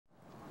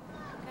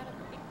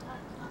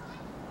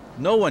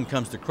no one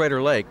comes to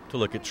Crater Lake to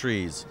look at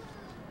trees.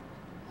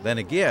 Then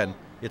again,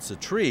 it's the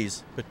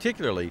trees,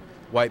 particularly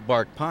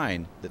whitebark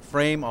pine, that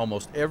frame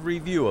almost every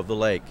view of the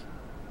lake.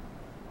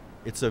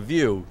 It's a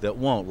view that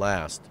won't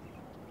last.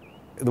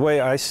 The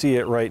way I see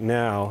it right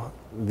now,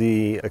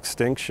 the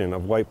extinction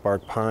of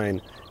whitebark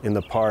pine in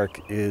the park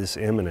is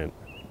imminent.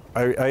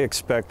 I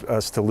expect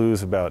us to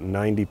lose about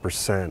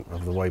 90%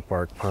 of the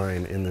whitebark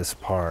pine in this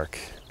park,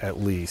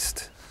 at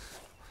least.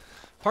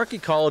 Park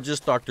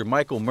ecologist Dr.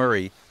 Michael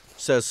Murray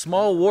says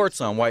small warts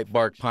on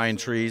whitebark pine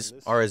trees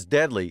are as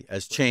deadly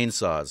as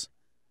chainsaws.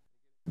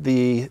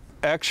 The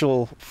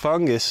actual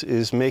fungus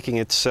is making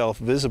itself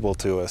visible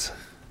to us.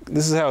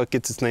 This is how it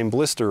gets its name,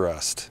 blister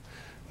rust.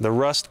 The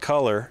rust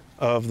color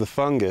of the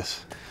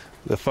fungus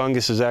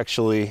is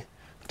actually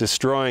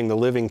destroying the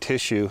living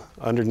tissue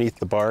underneath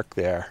the bark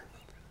there.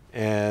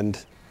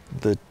 And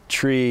the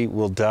tree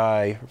will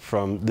die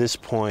from this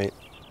point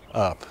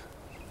up.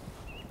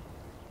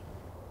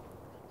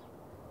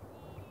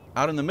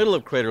 Out in the middle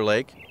of Crater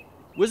Lake,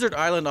 Wizard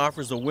Island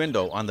offers a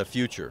window on the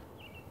future.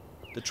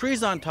 The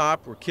trees on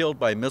top were killed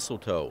by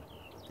mistletoe.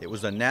 It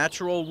was a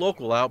natural,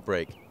 local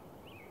outbreak.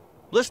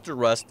 Blister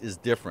rust is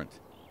different.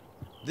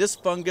 This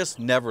fungus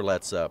never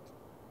lets up.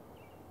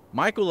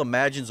 Michael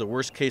imagines a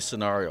worst-case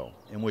scenario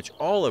in which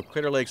all of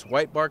Crater Lake's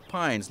whitebark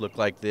pines look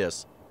like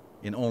this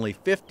in only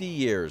 50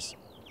 years.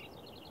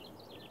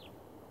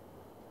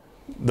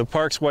 The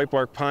park's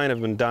whitebark pine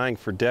have been dying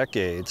for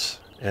decades,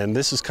 and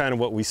this is kind of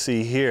what we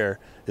see here,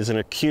 is an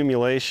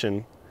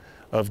accumulation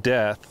of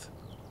death.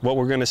 What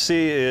we're going to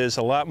see is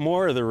a lot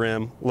more of the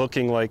rim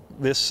looking like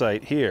this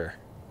site here,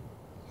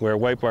 where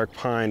whitebark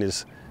pine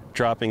is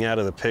dropping out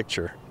of the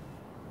picture.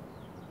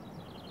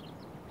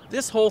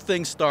 This whole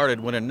thing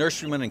started when a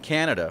nurseryman in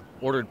Canada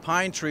ordered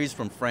pine trees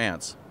from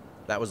France.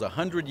 That was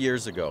 100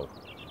 years ago.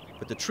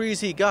 But the trees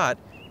he got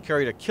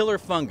carried a killer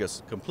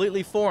fungus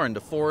completely foreign to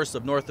forests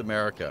of North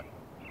America.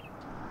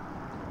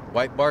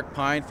 Whitebark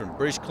pine from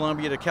British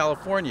Columbia to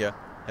California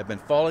have been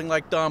falling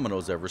like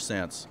dominoes ever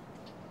since.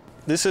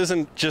 This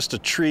isn't just a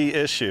tree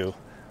issue.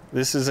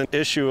 This is an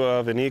issue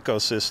of an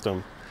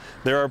ecosystem.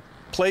 There are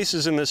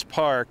places in this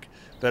park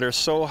that are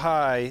so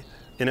high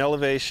in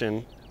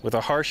elevation with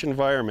a harsh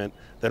environment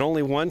that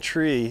only one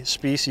tree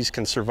species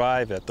can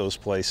survive at those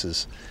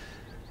places,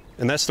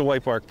 and that's the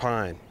whitebark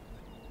pine.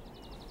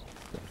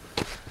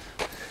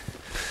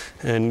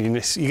 And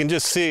you can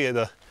just see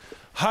the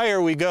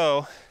higher we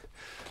go,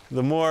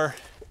 the more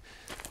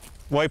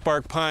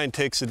whitebark pine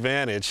takes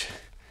advantage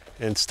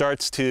and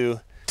starts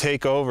to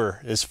take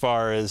over as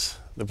far as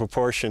the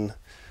proportion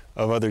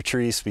of other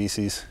tree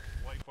species.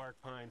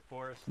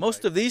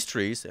 Most of these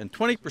trees, and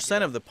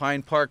 20% of the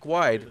pine park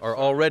wide, are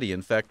already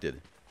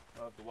infected.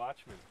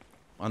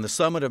 On the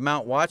summit of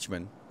Mount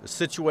Watchman, the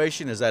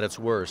situation is at its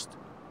worst.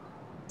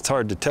 It's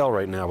hard to tell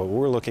right now, but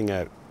we're looking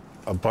at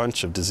a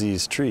bunch of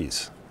diseased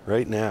trees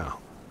right now.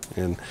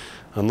 And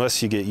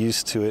unless you get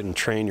used to it and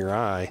train your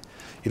eye,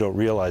 you don't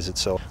realize it.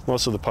 So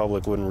most of the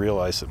public wouldn't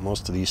realize that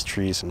most of these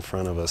trees in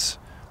front of us,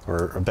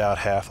 or about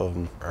half of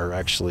them, are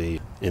actually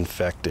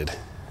infected.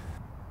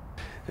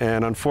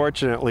 And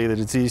unfortunately, the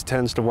disease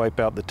tends to wipe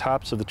out the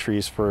tops of the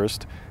trees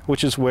first,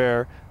 which is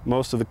where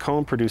most of the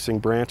cone-producing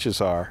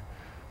branches are.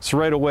 So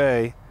right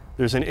away,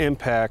 there's an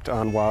impact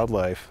on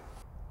wildlife.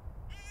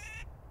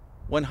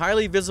 One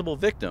highly visible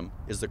victim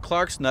is the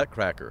Clark's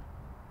nutcracker.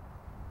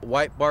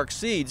 Whitebark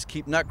seeds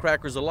keep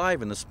nutcrackers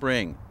alive in the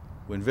spring,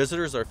 when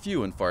visitors are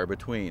few and far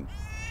between.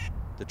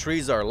 The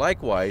trees are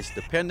likewise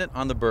dependent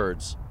on the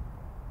birds.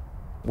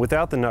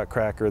 Without the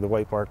nutcracker, the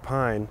whitebark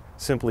pine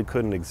simply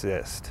couldn't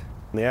exist.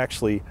 They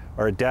actually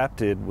are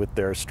adapted with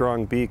their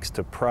strong beaks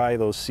to pry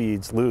those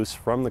seeds loose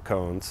from the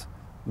cones.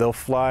 They'll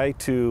fly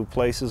to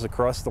places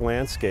across the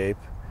landscape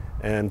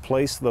and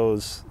place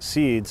those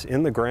seeds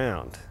in the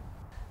ground.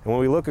 And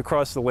when we look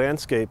across the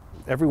landscape,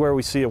 everywhere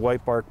we see a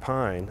whitebark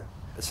pine,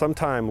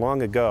 sometime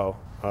long ago,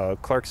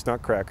 Clark's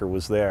nutcracker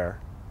was there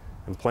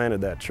and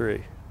planted that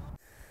tree.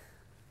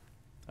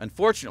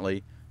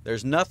 Unfortunately,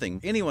 there's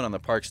nothing anyone on the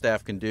park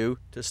staff can do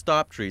to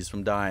stop trees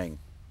from dying.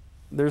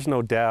 There's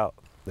no doubt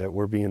that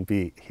we're being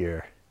beat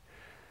here.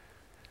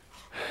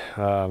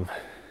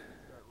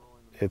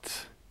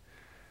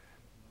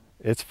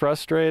 It's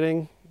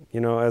frustrating,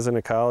 you know, as an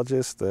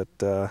ecologist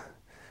that,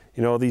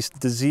 you know, these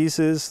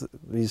diseases,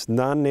 these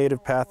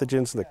non-native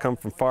pathogens that come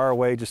from far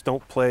away just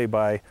don't play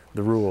by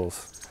the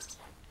rules.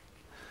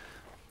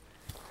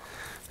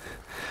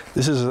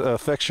 This is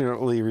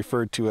affectionately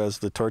referred to as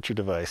the torture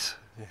device.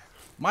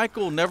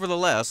 Michael,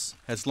 nevertheless,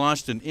 has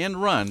launched an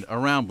end run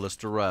around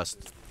blister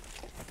rust.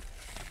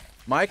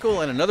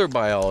 Michael and another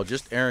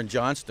biologist, Aaron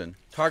Johnston,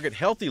 target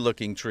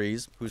healthy-looking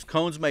trees whose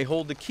cones may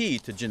hold the key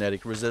to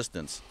genetic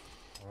resistance.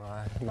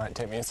 Well, it might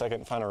take me a second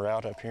to find a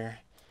route up here.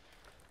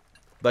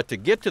 But to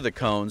get to the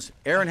cones,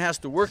 Aaron has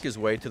to work his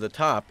way to the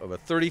top of a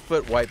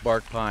 30-foot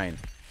whitebark pine.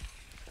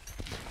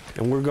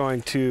 And we're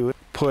going to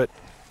put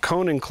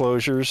cone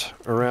enclosures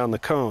around the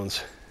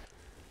cones.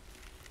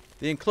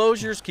 The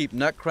enclosures keep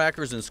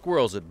nutcrackers and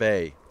squirrels at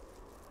bay.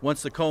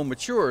 Once the cone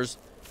matures,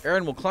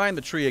 Aaron will climb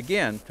the tree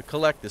again to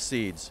collect the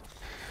seeds.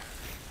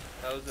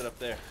 How is it up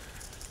there?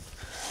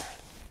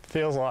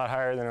 Feels a lot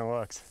higher than it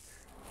looks.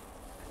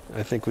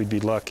 I think we'd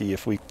be lucky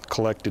if we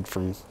collected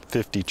from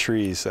 50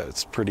 trees.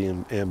 That's pretty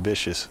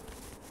ambitious.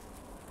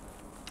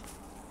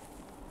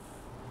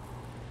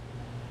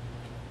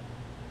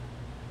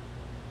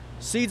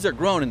 Seeds are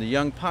grown in the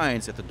young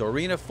pines at the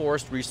Dorena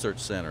Forest Research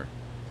Center.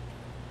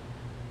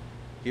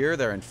 Here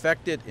they're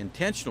infected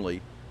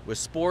intentionally with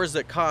spores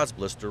that cause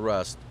blister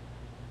rust.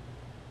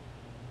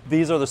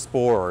 These are the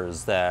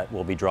spores that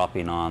will be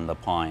dropping on the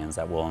pines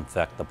that will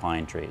infect the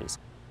pine trees.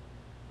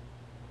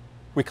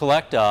 We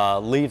collect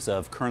leaves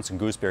of currants and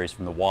gooseberries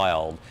from the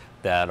wild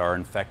that are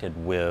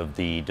infected with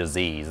the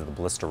disease, the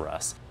blister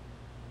rust.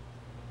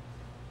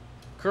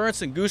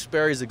 Currants and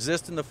gooseberries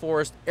exist in the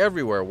forest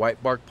everywhere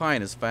whitebark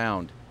pine is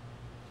found.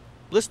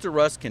 Blister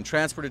rust can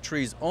transfer to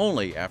trees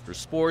only after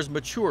spores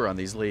mature on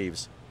these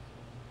leaves.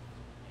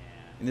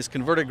 In this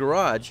converted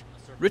garage,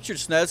 Richard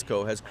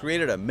Snesko has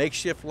created a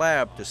makeshift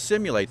lab to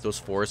simulate those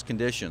forest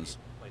conditions.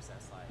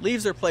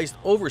 Leaves are placed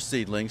over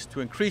seedlings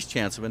to increase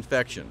chance of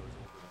infection.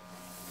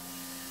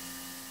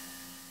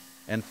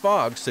 And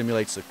fog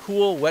simulates a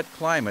cool, wet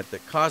climate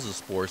that causes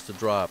spores to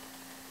drop.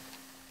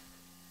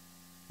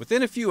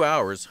 Within a few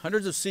hours,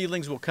 hundreds of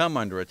seedlings will come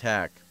under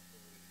attack.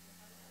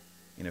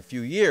 In a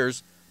few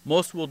years,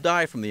 most will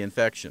die from the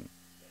infection.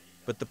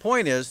 But the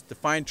point is to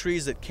find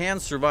trees that can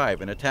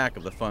survive an attack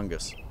of the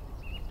fungus.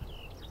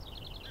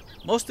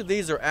 Most of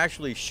these are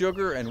actually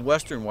sugar and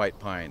western white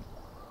pine.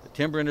 The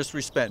timber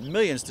industry spent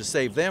millions to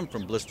save them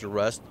from blister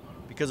rust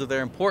because of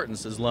their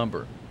importance as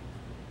lumber.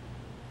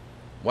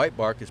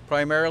 Whitebark is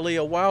primarily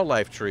a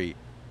wildlife tree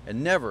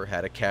and never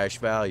had a cash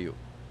value.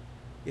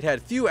 It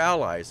had few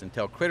allies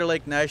until Crater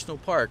Lake National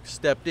Park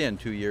stepped in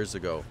 2 years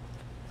ago.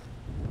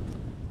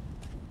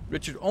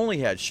 Richard only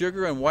had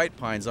sugar and white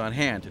pines on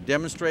hand to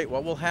demonstrate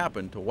what will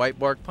happen to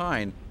whitebark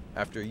pine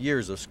after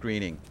years of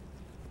screening.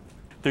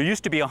 There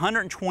used to be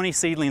 120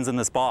 seedlings in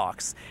this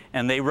box,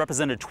 and they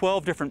represented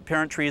 12 different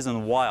parent trees in the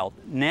wild.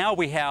 Now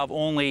we have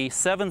only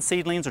 7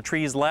 seedlings or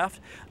trees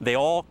left. They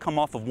all come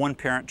off of one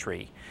parent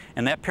tree.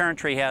 And that parent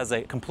tree has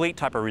a complete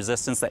type of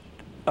resistance that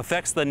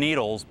affects the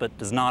needles but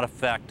does not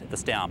affect the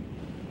stem.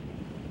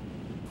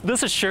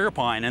 This is sugar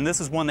pine, and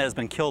this is one that has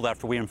been killed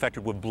after we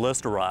infected with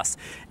blister rust.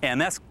 And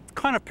that's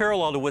kind of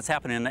parallel to what's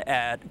happening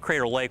at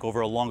Crater Lake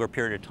over a longer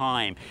period of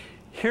time.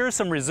 Here's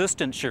some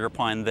resistant sugar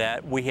pine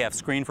that we have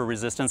screened for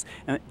resistance,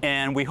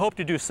 and we hope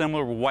to do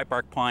similar with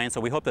whitebark pine,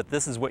 so we hope that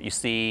this is what you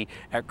see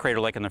at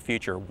Crater Lake in the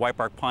future.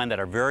 Whitebark pine that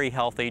are very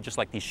healthy, just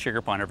like these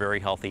sugar pine are very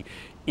healthy,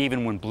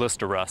 even when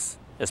blister rust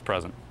is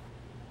present.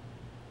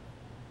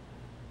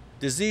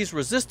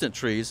 Disease-resistant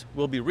trees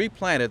will be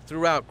replanted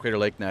throughout Crater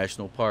Lake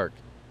National Park.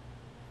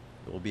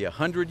 It will be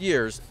 100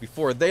 years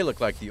before they look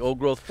like the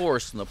old-growth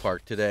forests in the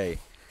park today.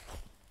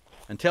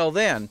 Until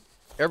then,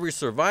 every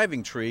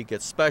surviving tree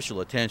gets special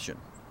attention,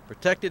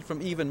 protected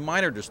from even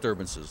minor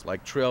disturbances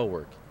like trail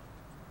work.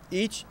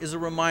 Each is a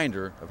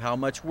reminder of how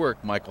much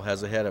work Michael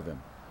has ahead of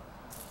him.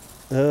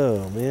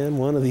 Oh man,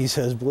 one of these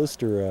has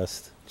blister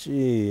rust.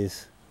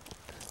 Jeez.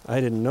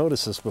 I didn't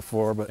notice this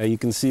before, but you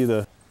can see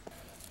the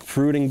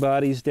fruiting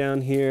bodies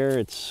down here.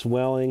 It's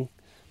swelling.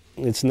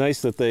 It's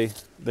nice that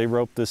they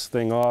roped this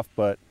thing off,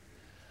 but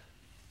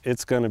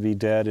it's going to be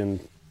dead in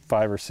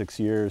 5 or 6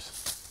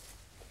 years.